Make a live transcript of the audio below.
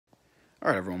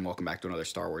Alright everyone, welcome back to another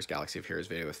Star Wars Galaxy of Heroes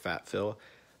video with Fat Phil.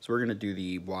 So we're going to do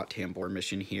the Tambor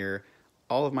mission here.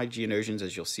 All of my Geonosians,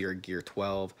 as you'll see, are Gear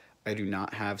 12. I do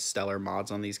not have stellar mods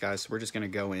on these guys, so we're just going to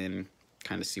go in,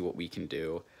 kind of see what we can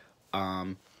do.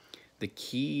 The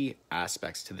key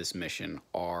aspects to this mission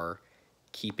are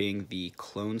keeping the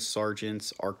clone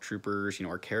sergeants, ARC troopers,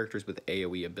 our characters with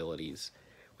AoE abilities.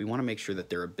 We want to make sure that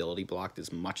they're ability blocked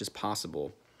as much as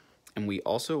possible. And we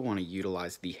also want to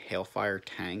utilize the Hailfire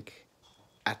tank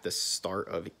at the start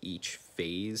of each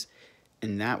phase,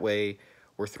 and that way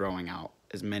we're throwing out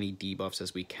as many debuffs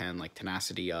as we can, like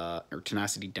tenacity up or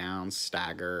tenacity down,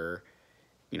 stagger,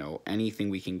 anything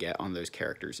we can get on those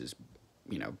characters is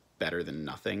better than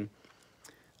nothing.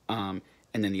 And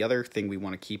then the other thing we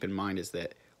want to keep in mind is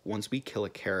that once we kill a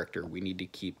character, we need to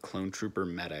keep clone trooper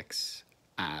medics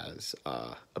as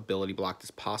ability blocked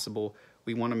as possible.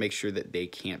 We want to make sure that they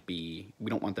can't be, we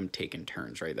don't want them taking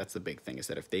turns, right? That's the big thing, is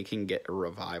that if they can get a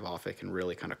revive off, it can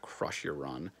really kind of crush your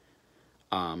run.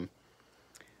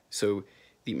 So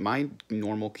my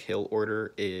normal kill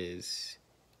order is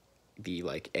the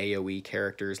AoE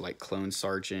characters like Clone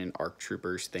Sergeant, ARC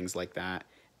Troopers, things like that,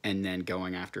 and then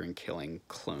going after and killing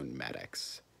clone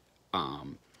medics.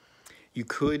 You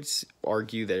could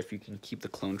argue that if you can keep the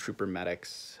Clone Trooper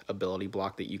medics ability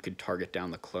block, that you could target down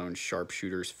the clone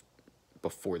sharpshooters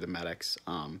before the medics.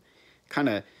 Kind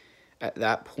of at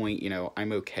that point,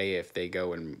 I'm okay if they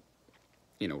go and,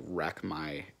 wreck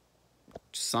my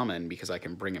summon because I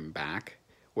can bring him back.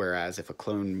 Whereas if a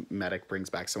clone medic brings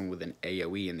back someone with an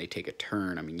AoE and they take a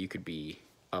turn, I mean, you could be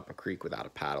up a creek without a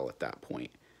paddle at that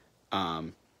point.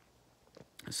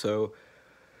 So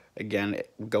again,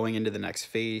 going into the next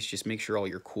phase, just make sure all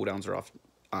your cooldowns are off,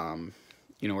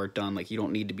 are done. Like, you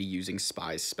don't need to be using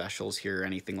spies specials here or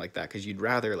anything like that, because you'd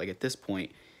rather, at this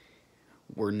point,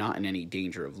 we're not in any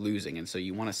danger of losing, and so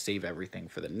you want to save everything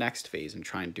for the next phase and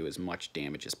try and do as much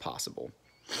damage as possible.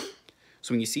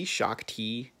 So when you see Shock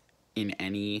T in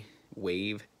any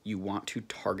wave, you want to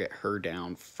target her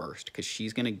down first, because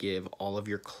she's going to give all of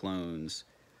your clones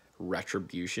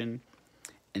retribution,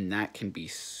 and that can be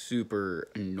super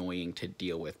annoying to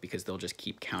deal with because they'll just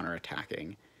keep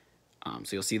counterattacking.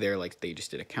 So you'll see there, they just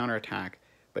did a counterattack,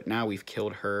 but now we've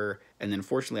killed her, and then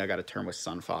fortunately I got a turn with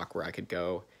Sunfok where I could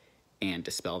go and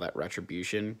dispel that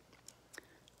retribution.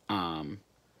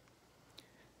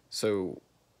 So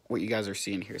what you guys are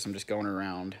seeing here is I'm just going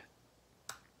around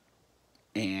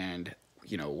and,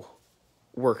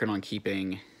 working on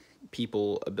keeping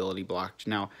people ability blocked.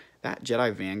 Now, that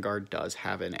Jedi Vanguard does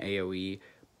have an AoE,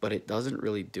 but it doesn't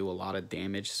really do a lot of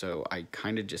damage, so I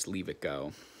kind of just leave it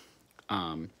go.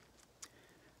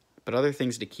 But other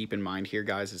things to keep in mind here,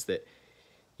 guys, is that,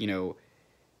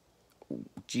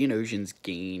 Geonosians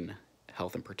gain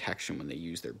health and protection when they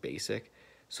use their basic.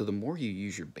 So the more you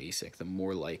use your basic, the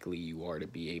more likely you are to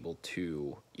be able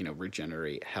to,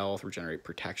 regenerate health, regenerate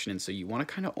protection. And so you want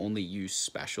to kind of only use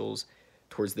specials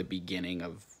towards the beginning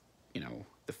of,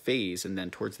 the phase, and then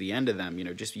towards the end of them,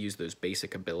 just use those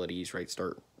basic abilities, right?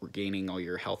 Start regaining all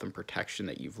your health and protection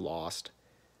that you've lost.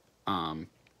 And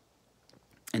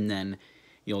then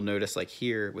you'll notice,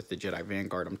 here with the Jedi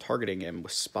Vanguard, I'm targeting him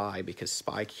with Spy because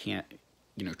Spy can't,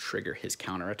 trigger his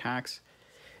counterattacks.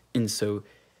 And so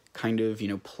kind of,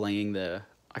 playing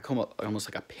I call it almost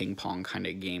like a ping pong kind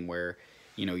of game where,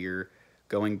 you're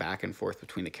going back and forth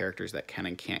between the characters that can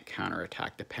and can't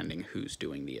counterattack depending who's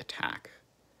doing the attack.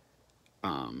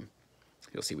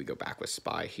 You'll see we go back with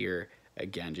Spy here.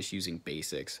 Again, just using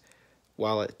basics.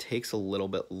 While it takes a little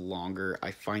bit longer,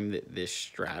 I find that this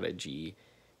strategy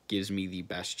gives me the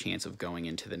best chance of going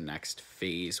into the next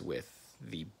phase with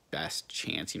the best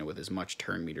chance, with as much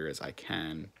turn meter as I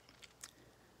can.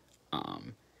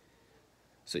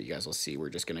 So you guys will see we're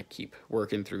just going to keep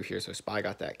working through here. So Spy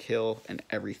got that kill, and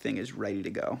everything is ready to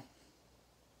go.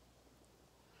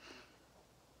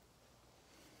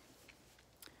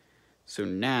 So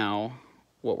now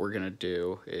what we're going to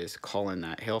do is call in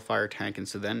that Hailfire tank. And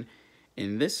so then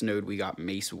in this node, we got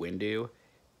Mace Windu.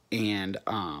 And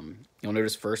you'll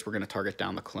notice first we're going to target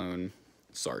down the Clone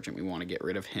Sergeant. We want to get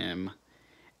rid of him.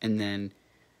 And then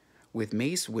with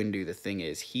Mace Windu, the thing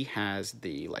is he has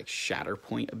the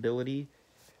Shatterpoint ability,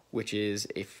 which is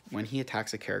when he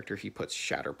attacks a character, he puts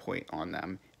Shatterpoint on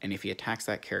them. And if he attacks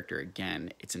that character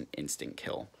again, it's an instant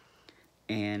kill.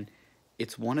 And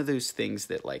it's one of those things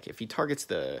that, if he targets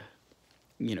the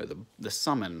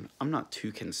summon, I'm not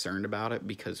too concerned about it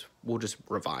because we'll just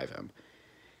revive him.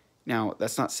 Now,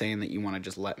 that's not saying that you want to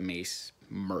just let Mace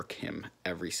murk him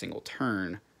every single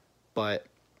turn, but,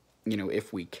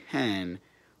 if we can,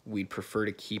 we'd prefer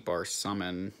to keep our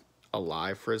summon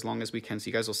alive for as long as we can. So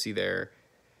you guys will see there,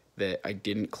 that I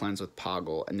didn't cleanse with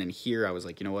Poggle. And then here I was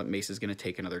like, you know what, Mace is going to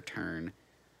take another turn.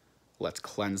 Let's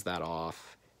cleanse that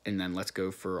off. And then let's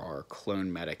go for our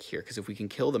clone medic here. Because if we can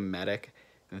kill the medic,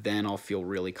 then I'll feel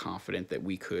really confident that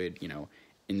we could, you know,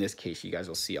 in this case, you guys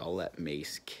will see I'll let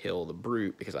Mace kill the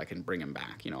brute because I can bring him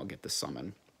back. You know, I'll get the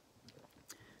summon.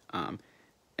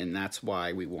 And that's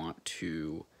why we want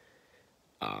to,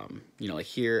 you know, like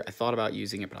here, I thought about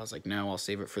using it, but I was like, no, I'll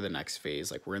save it for the next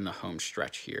phase. Like, we're in the home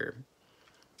stretch here.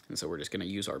 And so we're just going to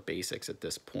use our basics at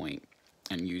this point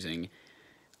and using,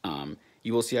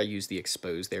 you will see I use the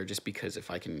expose there just because if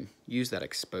I can use that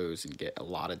expose and get a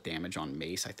lot of damage on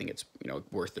Mace, I think it's, you know,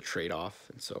 worth the trade-off.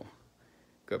 And so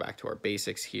go back to our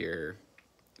basics here,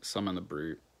 summon the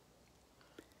brute.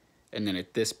 And then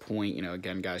at this point, you know,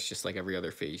 again, guys, just like every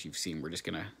other phase you've seen, we're just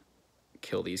going to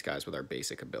kill these guys with our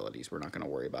basic abilities. We're not going to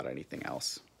worry about anything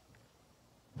else.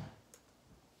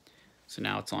 So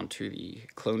now it's on to the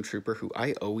Clone Trooper, who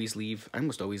I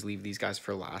almost always leave these guys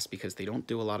for last because they don't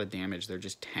do a lot of damage. They're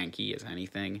just tanky as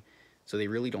anything. So they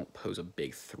really don't pose a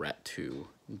big threat to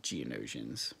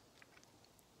Geonosians.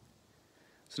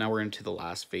 So now we're into the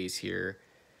last phase here.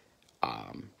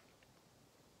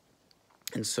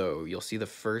 And so you'll see the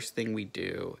first thing we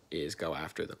do is go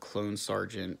after the Clone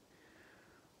Sergeant.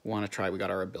 We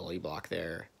got our ability block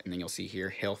there. And then you'll see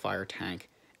here, Hailfire Tank.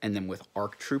 And then with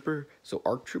Arc Trooper, so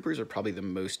Arc Troopers are probably the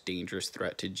most dangerous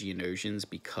threat to Geonosians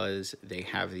because they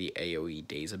have the AoE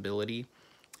Daze ability.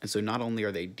 And so not only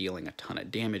are they dealing a ton of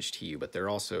damage to you, but they're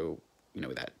also, you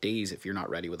know, that Daze, if you're not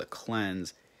ready with a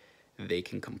cleanse, they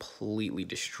can completely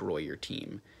destroy your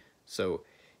team. So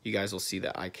you guys will see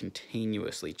that I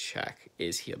continuously check,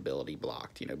 is he ability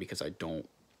blocked, you know, because I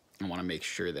want to make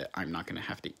sure that I'm not going to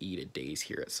have to eat a Daze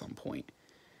here at some point.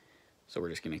 So we're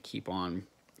just going to keep on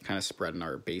kind of spreading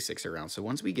our basics around. So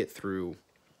once we get through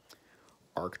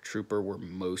Arc Trooper, we're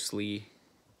mostly,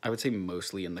 I would say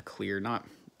mostly in the clear, not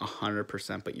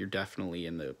 100%, but you're definitely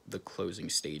in the closing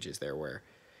stages there where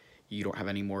you don't have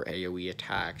any more AoE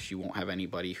attacks. You won't have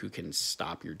anybody who can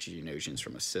stop your Geonosians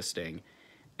from assisting.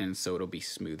 And so it'll be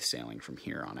smooth sailing from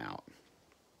here on out.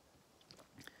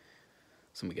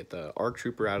 So we get the Arc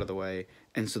Trooper out of the way.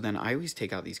 And so then I always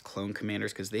take out these clone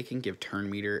commanders because they can give turn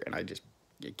meter and I just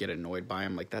get annoyed by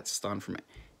them. Like that stun from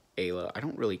Ayla, I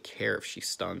don't really care if she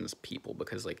stuns people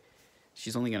because like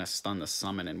she's only going to stun the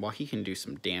summon. And while he can do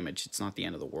some damage, it's not the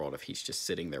end of the world if he's just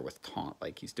sitting there with taunt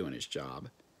like he's doing his job.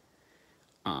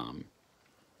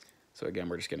 So again,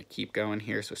 we're just going to keep going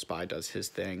here. So Spy does his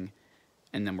thing.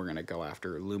 And then we're going to go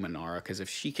after Luminara, because if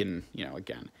she can, you know,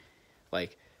 again,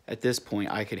 like, at this point,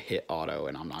 I could hit auto,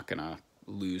 and I'm not going to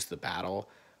lose the battle.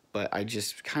 But I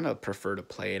just kind of prefer to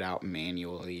play it out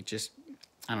manually. Just,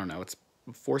 I don't know, it's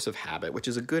force of habit, which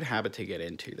is a good habit to get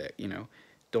into, that, you know,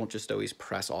 don't just always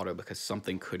press auto because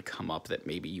something could come up that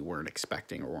maybe you weren't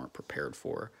expecting or weren't prepared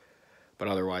for. But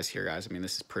otherwise here, guys, I mean,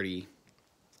 this is pretty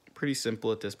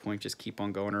simple at this point. Just keep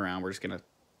on going around. We're just going to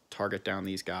target down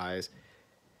these guys.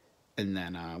 And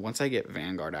then once I get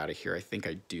Vanguard out of here, I think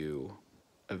I do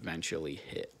eventually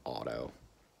hit auto.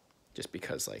 Just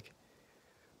because, like,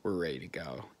 we're ready to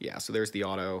go. Yeah, so there's the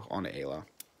auto on Ayla.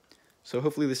 So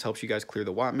hopefully this helps you guys clear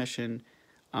the WAT mission.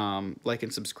 Like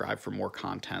and subscribe for more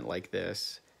content like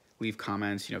this. Leave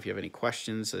comments, you know, if you have any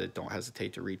questions, don't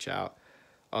hesitate to reach out.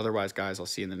 Otherwise, guys, I'll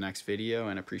see you in the next video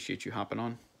and appreciate you hopping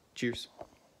on. Cheers.